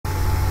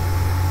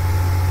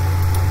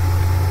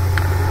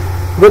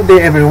Good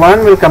day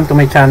everyone, welcome to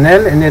my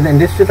channel. And then in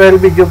this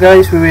tutorial video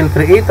guys, we will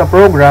create a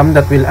program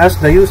that will ask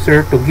the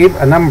user to give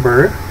a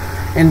number,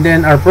 and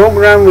then our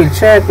program will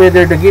check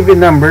whether the given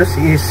numbers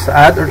is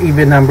odd or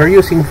even number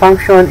using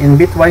function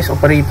in bitwise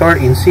operator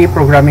in C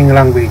programming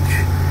language.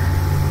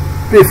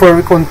 Before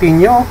we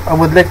continue, I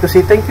would like to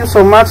say thank you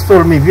so much to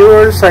all my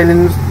viewers,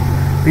 silent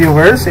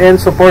viewers, and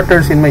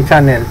supporters in my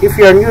channel. If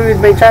you are new with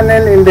my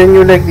channel and then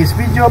you like this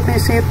video,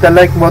 please hit the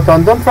like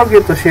button. Don't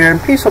forget to share, and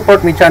please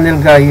support my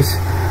channel guys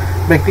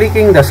by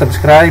clicking the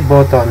subscribe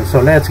button.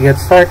 So let's get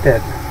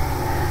started.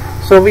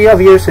 So we have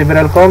here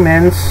several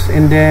comments,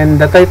 and then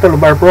the title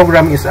of our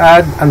program is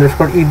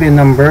add_even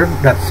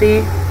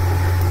number.c,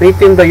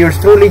 written by yours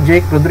truly,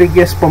 Jake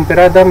Rodriguez,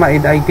 Pomperada,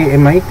 Maid IT,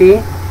 MIT.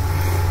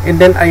 And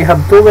then I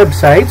have two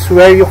websites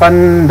where you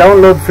can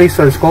download free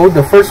source code.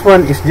 The first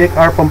one is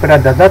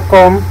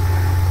jakerpomperada.com,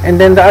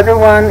 and then the other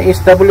one is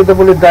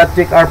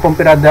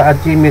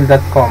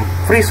www.jakerpomperada@gmail.com.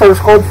 Free source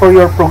code for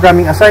your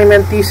programming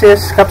assignment,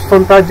 thesis,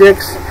 capstone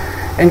projects,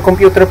 and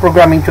computer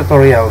programming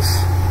tutorials.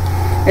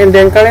 And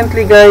then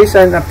currently guys,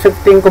 I'm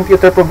accepting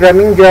computer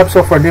programming jobs.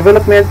 So for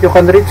development, you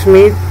can reach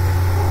me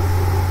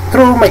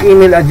through my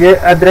email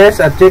address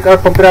at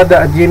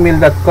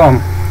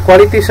jakerpomperada@gmail.com.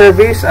 Quality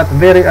service at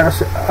very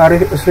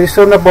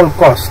reasonable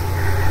cost.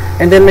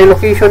 And then my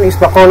location is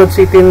Bacolod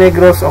City,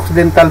 Negros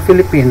Occidental,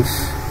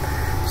 Philippines.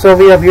 So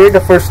we have here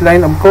the first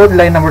line of code,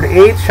 line number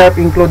 8, sharp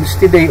include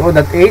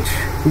stdio.h.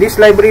 This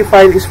library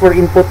file is for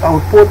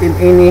input-output in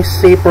any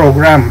C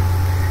program.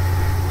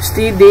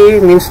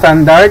 std means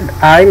standard,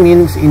 I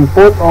means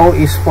input, O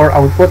is for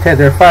output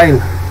header file.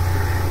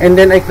 And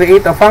then I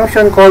create a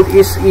function called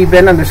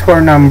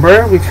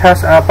isEven_number, which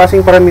has a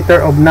passing parameter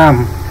of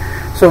num.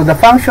 So the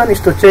function is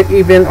to check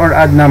even or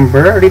odd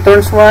number.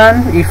 Returns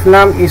 1 if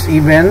num is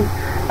even,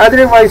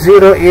 otherwise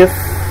 0 if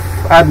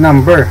odd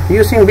number,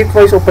 using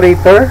bitwise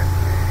operator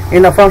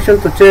in a function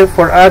to check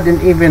for odd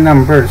and even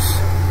numbers.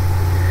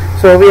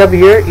 So we have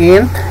here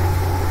int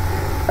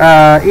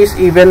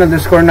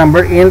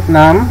isEven_number, int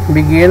num,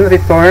 begin,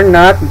 return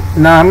not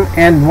num,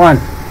 and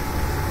 1,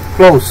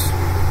 close.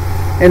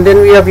 And then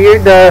we have here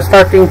the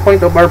starting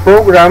point of our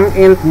program,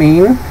 int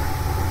main,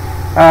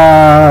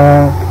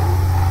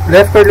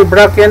 left curly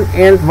bracket,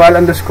 int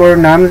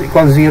val_num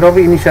equals 0.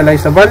 We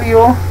initialize the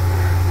value.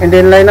 And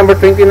then line number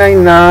 29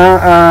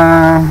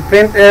 na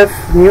printf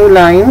new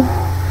line,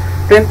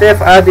 printf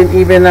add and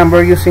even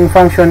number using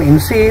function in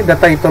C. The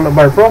title of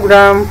our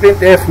program,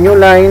 printf new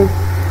line,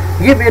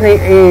 give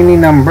any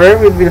number,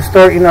 we will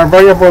store in our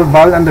variable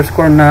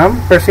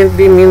val_num.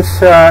 %d means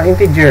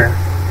integer.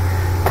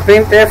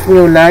 Printf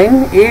new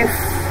line, if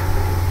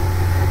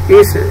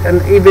is an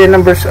even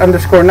numbers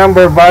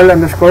 _number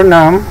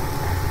val_num.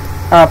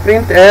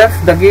 Printf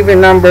the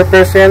given number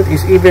 %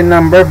 is even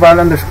number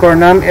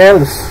val_num,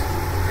 else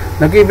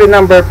the given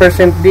number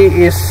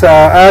 %d is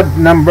odd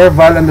number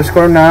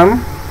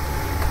val_num.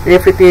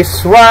 If it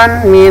is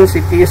 1 means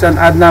it is an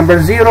odd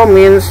number, 0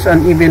 means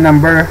an even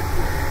number.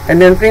 And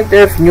then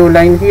printf new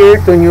line here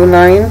to new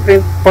line,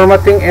 print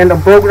formatting end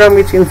of program,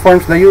 which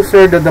informs the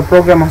user that the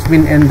program has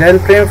been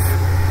ended.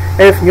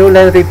 Printf new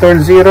line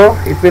return 0,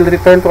 it will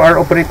return to our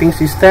operating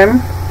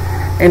system.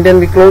 And then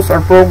we close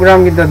our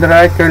program with the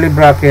right curly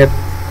bracket.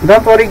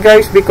 Don't worry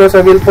guys, because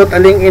I will put a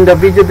link in the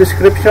video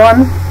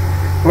description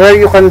where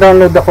you can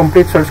download the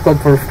complete source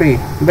code for free.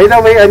 By the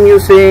way, I'm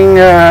using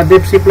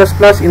dev C++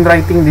 in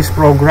writing this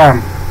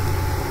program.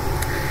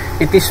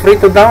 It is free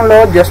to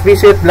download. Just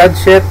visit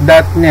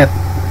bloodshed.net,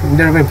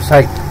 their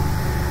website.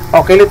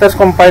 Okay, let us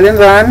compile and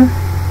run.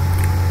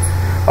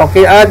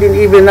 Okay, add an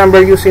even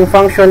number using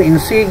function in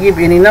C. Give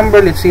any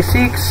number, let's say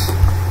 6.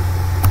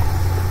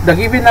 The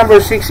given number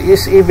 6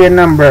 is even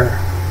number.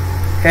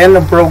 End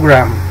of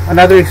program.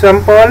 Another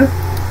example,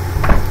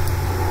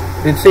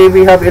 let's say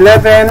we have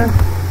 11.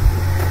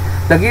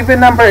 The given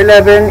number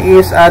 11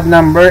 is odd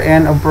number.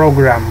 End of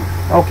program.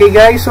 Okay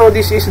guys, so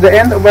this is the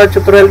end of our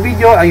tutorial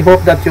video. I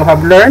hope that you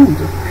have learned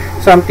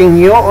something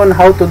new on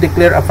how to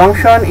declare a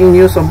function in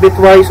use of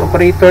bitwise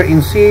operator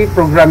in C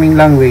programming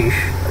language.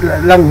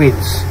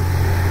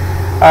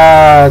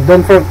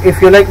 If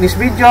you like this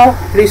video,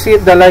 please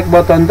hit the like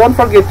button. Don't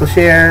forget to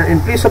share,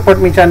 and please support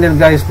my channel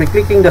guys by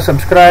clicking the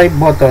subscribe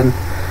button.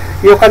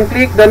 You can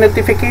click the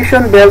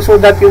notification bell so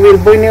that you will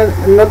be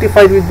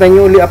notified with my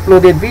newly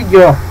uploaded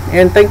video.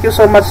 And thank you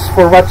so much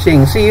for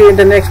watching. See you in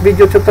the next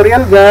video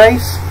tutorial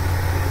guys.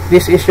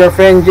 This is your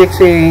friend Jake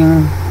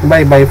saying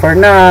bye bye for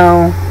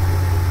now.